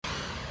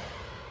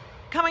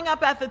Coming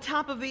up at the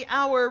top of the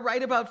hour,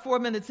 right about 4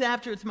 minutes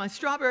after, it's my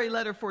strawberry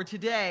letter for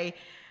today.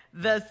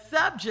 The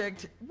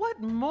subject, what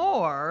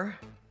more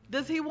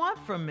does he want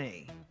from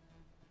me?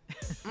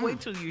 Wait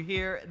till you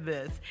hear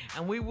this,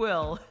 and we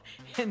will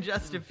in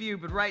just a few.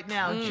 But right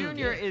now,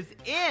 Junior is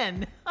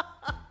in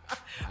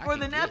for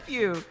the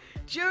nephew.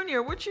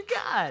 Junior, what you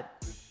got?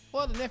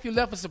 Well, the nephew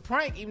left us a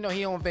prank, even though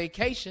he on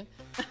vacation.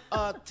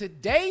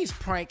 Today's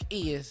prank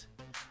is,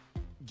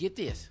 get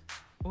this.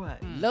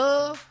 What?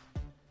 Love,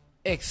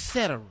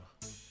 etc.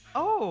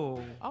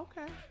 Oh.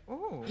 Okay.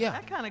 Oh, Yeah,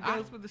 that kind of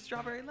goes with the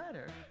strawberry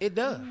letter. It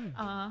does.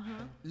 Uh-huh.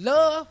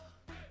 Love,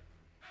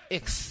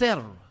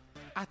 etc.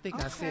 I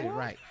think I said it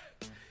right.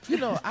 You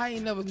know, I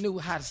ain't never knew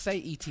how to say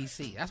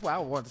ETC. That's why I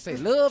wanted to say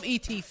love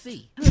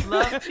ETC.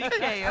 Love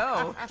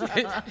TKO.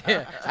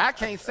 Yeah, I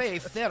can't say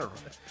etc.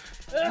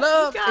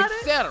 Love,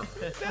 etc.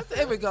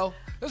 There we go.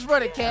 Let's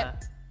run it,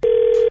 Cat.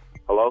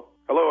 Hello?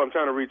 Hello, I'm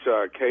trying to reach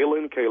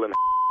Kaylin. Kaylin.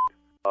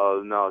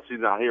 No, she's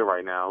not here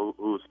right now.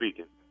 Who's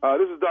speaking?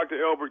 This is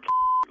Dr. Elbert.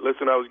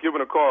 Listen, I was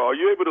given a call. Are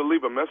you able to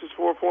leave a message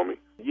for her for me?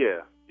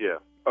 Yeah.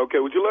 Okay,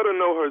 would you let her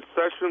know her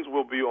sessions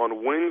will be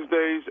on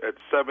Wednesdays at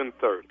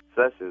 7:30?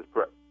 Sessions?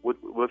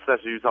 What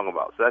session are you talking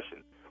about?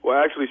 Session? Well,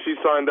 actually, she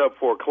signed up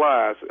for a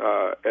class,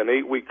 an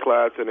 8-week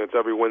class, and it's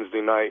every Wednesday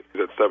night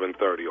at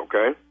 7:30,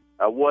 okay?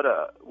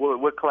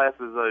 What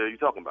classes are you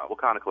talking about? What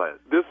kind of class?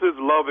 This is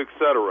Love,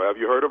 Etc. Have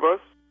you heard of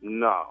us?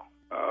 No.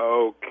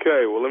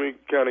 Okay, well, let me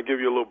kind of give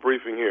you a little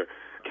briefing here.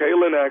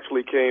 Kaylin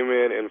actually came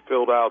in and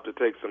filled out to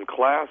take some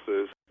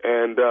classes,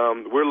 and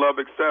we're Love,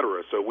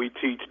 Etc. So we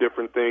teach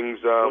different things.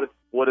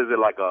 What is it,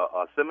 like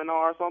a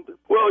seminar or something?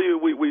 Well,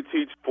 we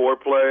teach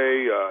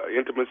foreplay,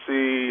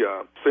 intimacy,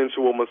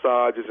 sensual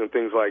massages, and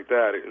things like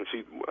that. And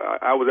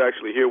I was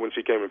actually here when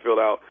she came and filled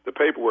out the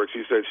paperwork.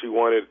 She said she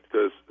wanted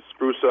to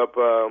spruce up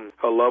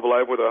her love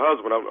life with her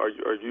husband.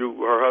 Are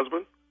you her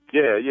husband?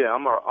 Yeah,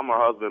 I'm her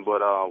husband.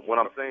 But what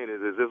I'm saying is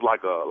this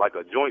like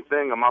a joint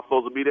thing? Am I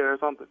supposed to be there or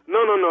something?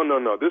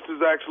 No. This is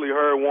actually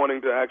her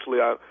wanting to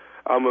actually.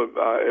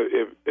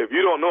 If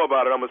you don't know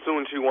about it, I'm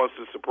assuming she wants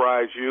to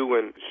surprise you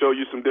and show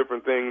you some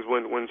different things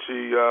when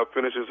she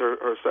finishes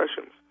her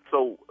sessions.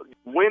 So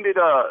when did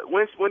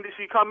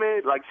she come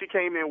in? Like, she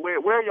came in. Where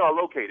are y'all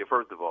located,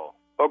 first of all?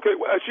 Okay,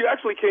 well, she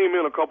actually came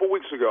in a couple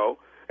weeks ago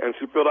and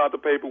she filled out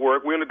the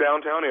paperwork. We're in the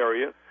downtown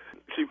area.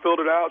 She filled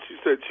it out. She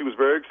said she was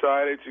very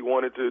excited. She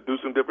wanted to do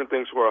some different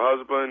things for her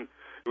husband.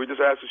 We just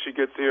asked if she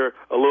gets here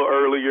a little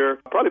earlier,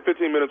 probably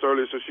 15 minutes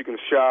earlier, so she can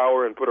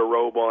shower and put her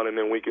robe on, and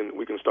then we can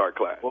start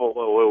class. Whoa.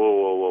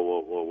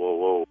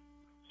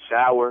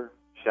 Shower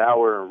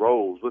and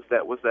robes. What's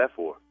that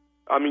for?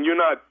 I mean, you're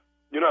not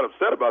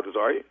upset about this,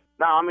 are you?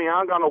 Nah, I mean, I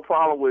ain't got no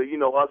problem with,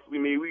 us. We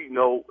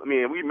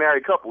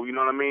married couple, you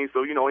know what I mean?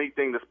 So,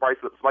 anything to spice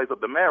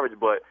up the marriage,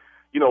 but,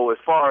 as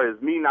far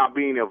as me not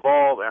being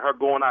involved and her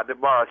going out there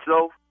by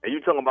herself, and you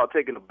talking about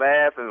taking a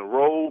bath and a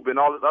robe and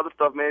all this other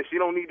stuff, man, she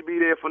don't need to be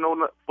there for no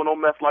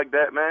mess like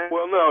that, man.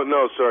 Well,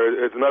 no, sir,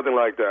 it's nothing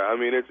like that. I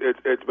mean,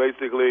 it's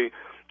basically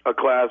a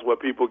class where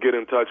people get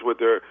in touch with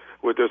their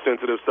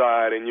sensitive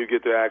side, and you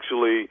get to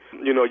actually,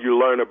 you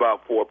learn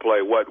about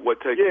foreplay, what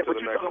takes you to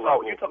the next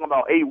level. You're talking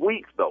about 8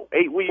 weeks, though.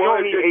 8 weeks. Well,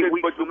 you don't need 8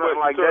 weeks or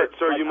nothing like that.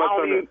 Sir, you must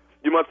understand.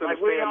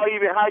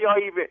 How y'all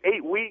even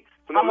 8 weeks?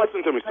 Now,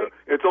 listen to me, sir.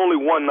 It's only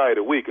one night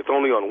a week. It's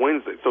only on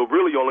Wednesday. So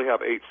really you only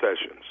have 8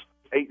 sessions.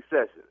 8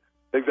 sessions.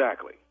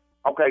 Exactly.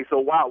 Okay, so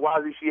why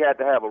does she have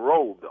to have a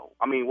robe, though?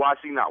 I mean, why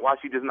she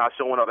just not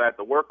showing up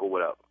after work or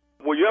whatever?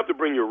 Well, you have to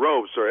bring your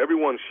robe, sir.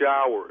 Everyone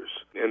showers,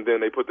 and then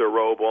they put their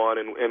robe on,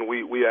 and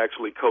we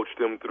actually coach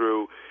them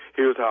through,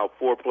 here's how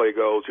foreplay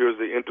goes, here's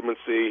the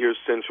intimacy, here's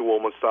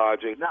sensual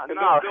massaging.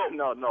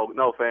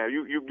 No, fam.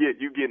 You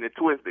getting it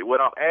twisted.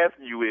 What I'm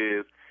asking you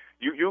is,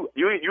 you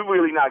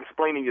really not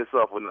explaining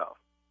yourself enough.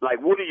 Like,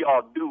 what do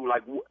y'all do?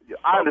 Like,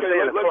 I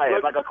understand the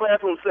class. Like a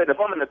classroom setting. If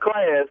I'm in the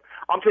class,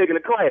 I'm taking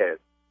the class.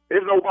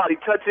 There's nobody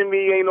touching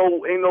me. Ain't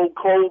no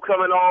clothes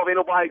coming off.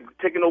 Ain't nobody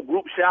taking no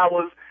group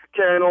showers.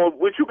 Carrying on.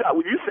 What you got?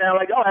 You sound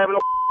like y'all having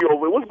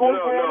over. What's going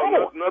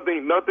on? No,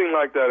 nothing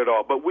like that at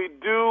all. But we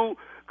do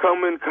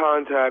come in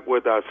contact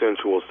with our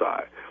sensual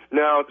side.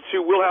 Now, she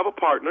will have a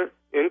partner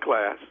in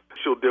class.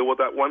 She'll deal with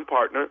that one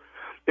partner.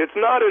 It's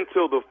not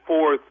until the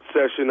 4th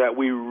session that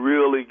we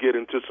really get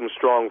into some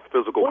strong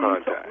physical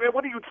contact. Man,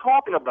 what are you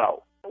talking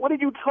about?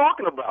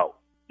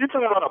 You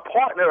talking about a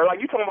partner,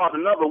 like you talking about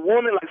another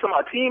woman, like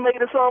a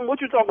teammate or something? What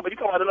you talking about? You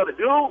talking about another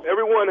dude?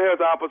 Everyone has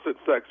opposite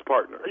sex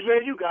partners.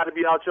 Yeah, you got to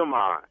be out your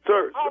mind,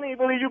 sir. I don't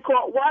even believe you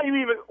call. Why you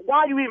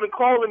even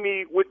calling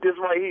me with this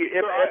right here?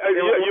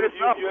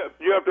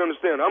 You have to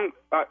understand.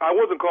 I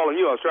wasn't calling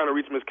you. I was trying to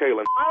reach Miss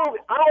Kaylin.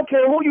 I don't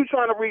care who you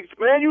trying to reach,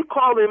 man. You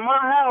calling my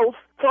house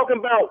talking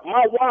about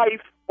my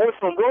wife on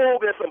some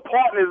road and some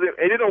partners,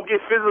 and it don't get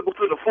physical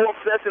to the fourth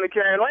session of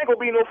carrying. There ain't gonna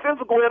be no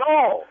physical at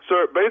all.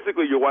 Sir,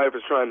 basically your wife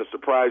is trying to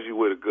surprise you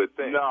with a good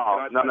thing. No.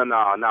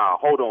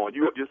 Hold on.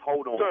 You just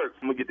hold on. Sir,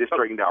 I'm gonna get this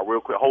straightened out real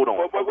quick. Hold on.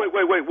 Wait.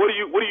 What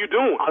are you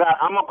doing?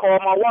 I'm gonna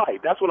call my wife.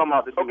 That's what I'm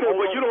about to do. Okay,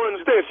 well, you don't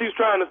understand. She's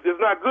trying to. It's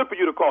not good for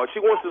you to call.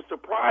 She wants to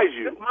surprise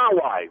you. It's my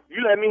wife.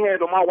 You let me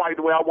handle my wife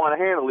the way I want to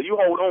handle it.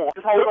 You hold on.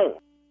 Just hold on.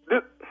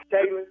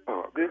 Kaylin,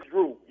 this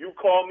Drew, you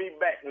call me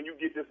back when you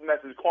get this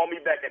message. Call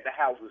me back at the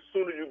house as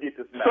soon as you get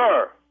this message.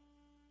 Sir.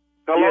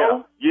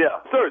 Hello?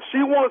 Yeah. Sir, she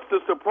wants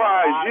to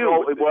surprise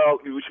you. Well,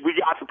 we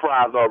got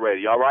surprised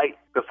already, all right?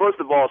 Because first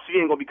of all,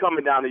 she ain't going to be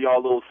coming down to y'all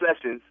little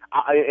sessions.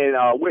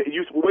 Where do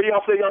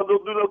y'all say y'all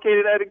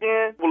located at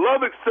again? Well,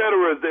 Love Etc.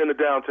 is in the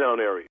downtown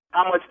area.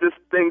 How much this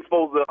thing's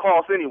supposed to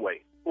cost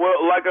anyway? Well,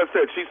 like I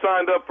said, she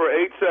signed up for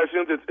 8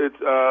 sessions.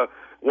 It's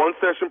one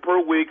session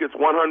per week. It's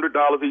 $100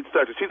 each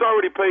session. She's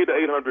already paid the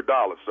 $800,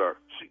 sir.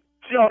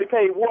 She already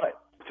paid what?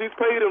 She's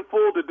paid in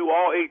full to do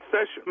all 8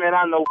 sessions. Man,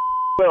 I know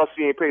well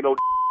she ain't paid no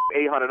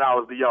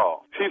 $800 to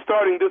y'all. She's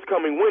starting this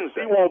coming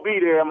Wednesday. She won't be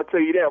there. I'm gonna tell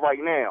you that right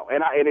now.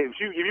 And if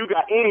you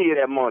got any of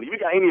that money, if you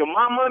got any of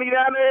my money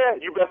down there,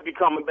 you better be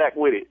coming back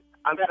with it.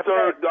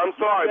 Sir, I'm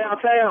sorry.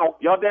 Downtown.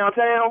 Y'all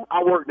downtown?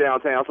 I work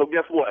downtown. So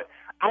guess what?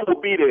 I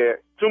will be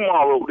there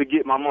tomorrow to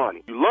get my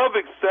money. Love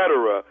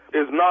Etc.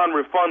 is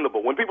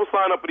non-refundable. When people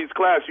sign up for these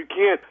classes, you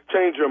can't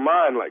change your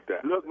mind like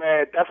that. Look,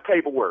 man, that's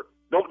paperwork.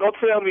 Don't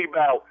tell me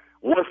about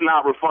what's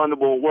not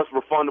refundable, what's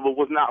refundable,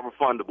 what's not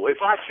refundable. If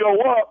I show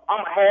up,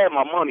 I'm gonna have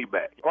my money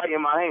back right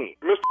in my hand.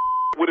 Mr.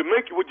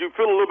 Would you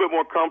feel a little bit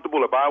more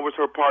comfortable if I was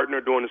her partner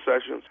during the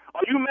sessions?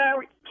 Are you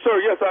married? Sir,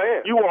 yes, I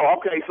am. You are?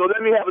 Okay, so let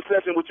me have a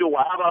session with your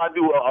wife. How about I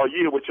do a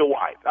year with your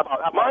wife?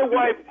 My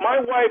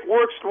wife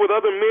works with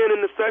other men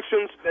in the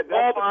sessions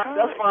all the time.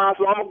 That's fine.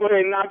 So I'm going to go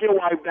ahead and knock your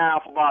wife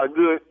down for about a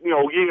good, year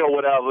or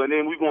whatever, and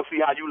then we're going to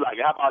see how you like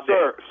it. How about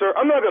that? Sir,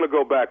 I'm not going to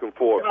go back and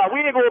forth. No,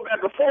 we ain't going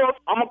back and forth.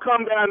 I'm going to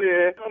come down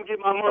there, come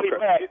get my money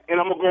back, and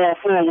I'm going to go on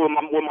forward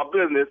with my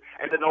business,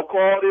 and then don't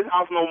call this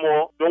house no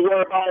more. Don't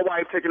worry about my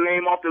wife taking a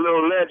name off the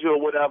little ledger or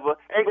whatever.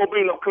 Ain't going to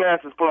be no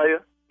classes, player.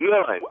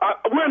 None.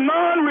 We're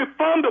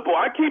non-refundable.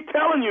 I keep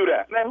telling you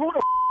that. Man, who the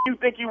you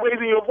think you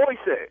raising your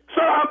voice at?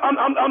 Sir,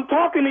 I'm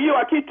talking to you.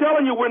 I keep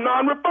telling you we're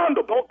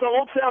non-refundable.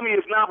 Don't tell me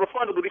it's not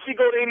refundable. Did she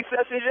go to any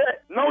sessions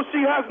yet? No,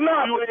 she has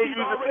not. You ain't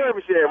use the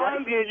service yet, right?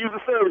 She didn't use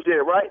the service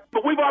yet, right?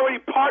 But we've already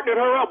partnered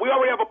her up. We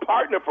already have a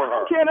partner for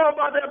her. Can't know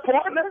about that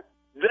partner?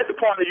 Let the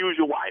partner use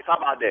your wife. How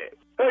about that?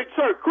 Hey,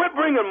 sir, quit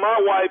bringing my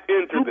wife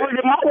into this. You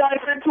bringing my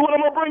wife into it,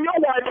 I'm going to bring your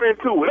wife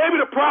into it. Maybe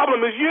the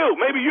problem is you.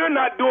 Maybe you're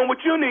not doing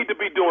what you need to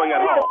be doing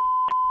at home.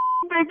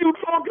 Think you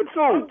talking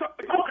to?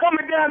 I'm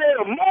coming down there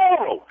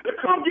tomorrow to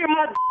come get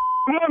my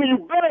money. You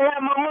better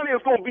have my money.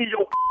 It's gonna be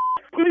your.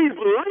 Please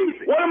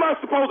believe it. What am I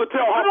supposed to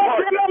tell her? I don't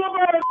care nothing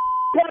about it.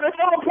 If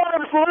I'm part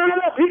of the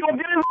surrender, he gonna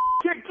get his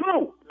kicked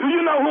too. Do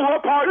you know who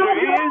her partner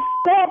is?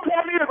 I'm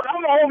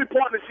the only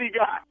partner she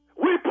got.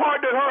 We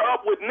partnered her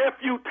up with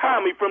nephew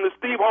Tommy from the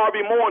Steve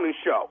Harvey Morning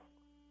Show.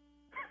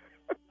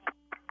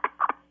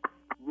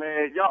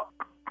 Man, y'all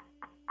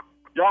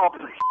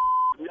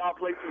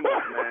play too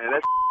much, man.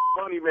 That's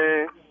funny,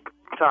 man.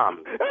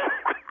 Tommy.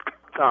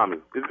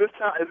 Is this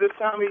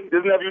Tommy?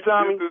 This nephew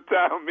Tommy? This is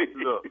Tommy.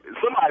 Look,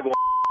 somebody gonna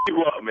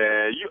you up,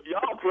 man.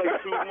 Y'all play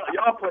too much.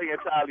 Y'all play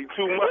entirely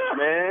too much,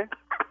 man.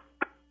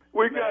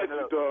 We got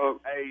you,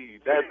 dog. Hey,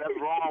 that's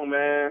wrong,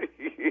 man.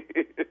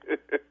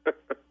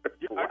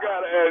 I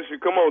gotta ask you.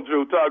 Come on,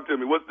 Drew. Talk to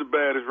me. What's the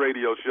baddest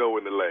radio show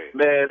in the land?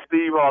 Man,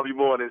 Steve Harvey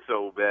Morning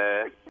Show,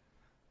 man.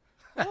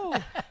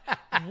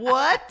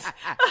 What?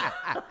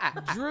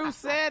 Drew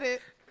said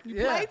it. You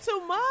play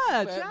too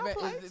much. Y'all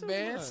play too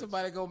much.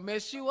 Somebody gonna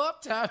mess you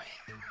up, Tommy.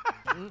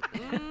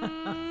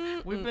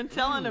 We've been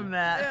telling him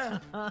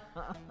that. Yeah.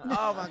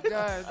 Oh my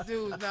God,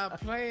 dude's not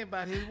playing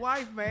about his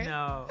wife, man.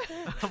 No.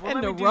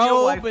 And the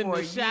robe and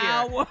the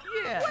shower.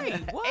 Yeah.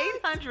 Wait, what?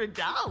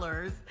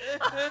 $800?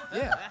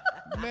 Yeah,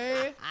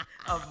 man.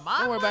 Of my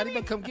Don't worry about it. money? He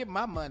better come get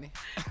my money.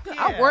 Yeah.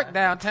 I work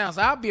downtown,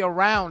 so I'll be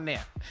around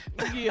there.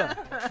 Yeah.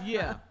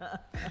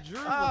 Drew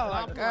was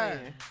not my God.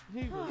 playing.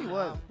 He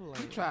was.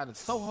 He tried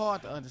so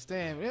hard to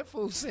understand. That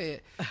fool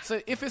said,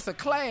 so if it's a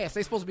class,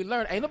 they supposed to be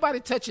learning. Ain't nobody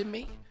touching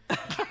me.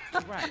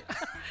 Right.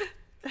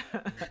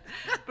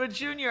 But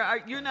Junior,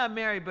 you're not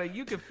married, but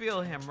you could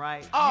feel him,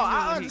 right? Oh, You knew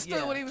I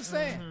understood what he was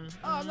saying.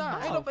 Oh, no.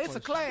 Oh, Ain't no, it's for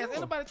a class. sure.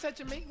 Ain't nobody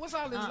touching me. What's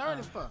all this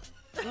learning for?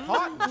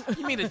 Partner?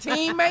 You mean a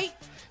teammate?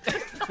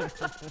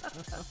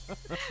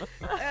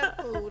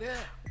 That fool there.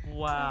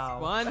 Wow.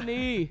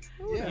 Funny.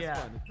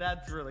 Yeah,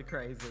 that's really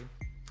crazy.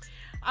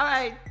 All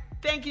right.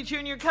 Thank you,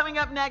 Junior. Coming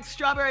up next,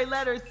 Strawberry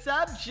Letter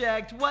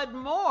subject. What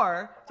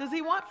more does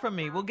he want from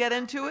me? We'll get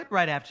into it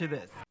right after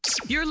this.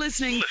 You're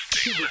listening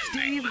to the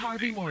Steve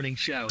Harvey Morning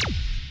Show.